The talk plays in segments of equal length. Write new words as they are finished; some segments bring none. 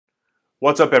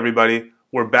What's up everybody?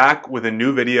 We're back with a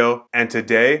new video and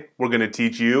today we're going to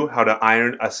teach you how to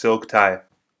iron a silk tie.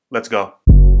 Let's go.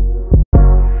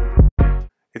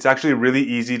 It's actually really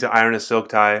easy to iron a silk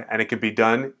tie and it can be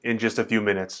done in just a few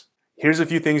minutes. Here's a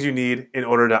few things you need in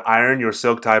order to iron your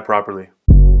silk tie properly.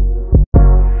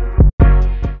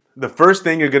 The first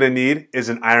thing you're going to need is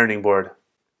an ironing board.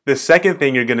 The second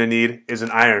thing you're going to need is an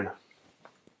iron.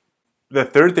 The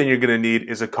third thing you're going to need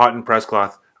is a cotton press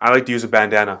cloth. I like to use a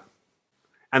bandana.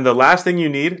 And the last thing you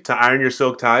need to iron your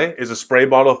silk tie is a spray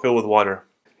bottle filled with water.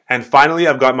 And finally,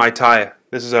 I've got my tie.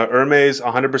 This is a Hermes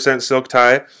 100% silk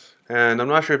tie. And I'm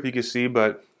not sure if you can see,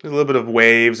 but there's a little bit of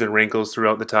waves and wrinkles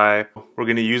throughout the tie. We're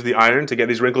going to use the iron to get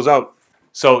these wrinkles out.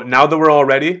 So now that we're all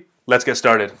ready, let's get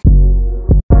started.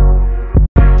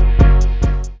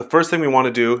 The first thing we want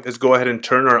to do is go ahead and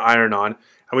turn our iron on.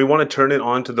 And we want to turn it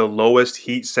on to the lowest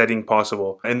heat setting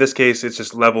possible. In this case, it's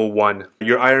just level 1.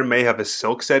 Your iron may have a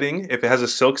silk setting. If it has a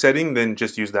silk setting, then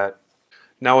just use that.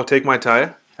 Now I'll take my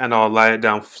tie and I'll lie it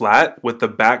down flat with the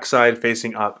back side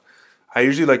facing up. I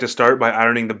usually like to start by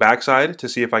ironing the back side to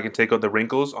see if I can take out the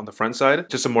wrinkles on the front side.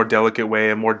 Just a more delicate way,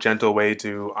 a more gentle way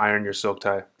to iron your silk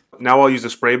tie. Now I'll use a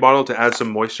spray bottle to add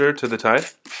some moisture to the tie.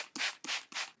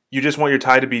 You just want your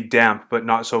tie to be damp but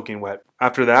not soaking wet.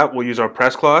 After that, we'll use our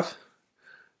press cloth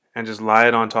and just lie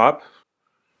it on top.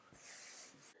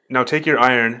 Now take your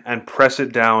iron and press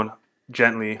it down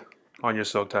gently on your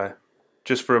silk tie,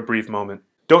 just for a brief moment.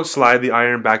 Don't slide the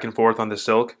iron back and forth on the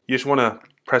silk. You just want to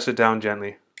press it down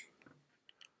gently.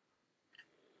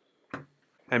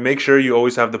 And make sure you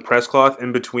always have the press cloth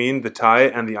in between the tie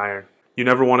and the iron. You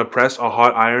never want to press a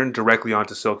hot iron directly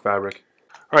onto silk fabric.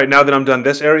 Alright, now that I'm done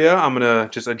this area, I'm going to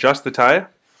just adjust the tie,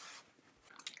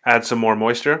 add some more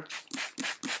moisture,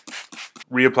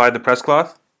 reapply the press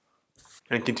cloth,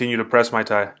 and continue to press my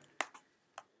tie.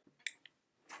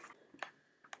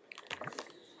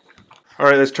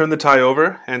 Alright, let's turn the tie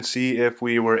over and see if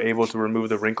we were able to remove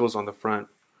the wrinkles on the front.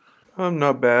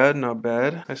 Not bad, not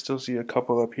bad. I still see a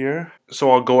couple up here.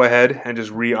 So I'll go ahead and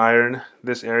just re-iron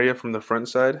this area from the front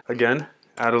side. Again,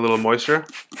 add a little moisture,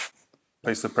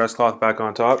 place the press cloth back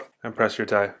on top, and press your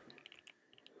tie.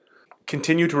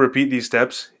 Continue to repeat these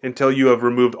steps until you have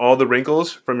removed all the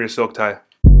wrinkles from your silk tie.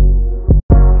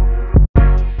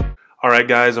 Alright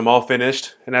guys, I'm all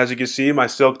finished, and as you can see, my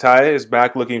silk tie is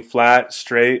back looking flat,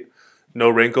 straight, no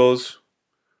wrinkles.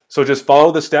 So just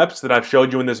follow the steps that I've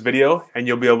showed you in this video and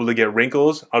you'll be able to get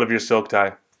wrinkles out of your silk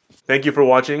tie. Thank you for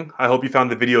watching. I hope you found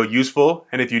the video useful,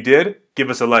 and if you did, give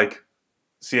us a like.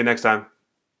 See you next time.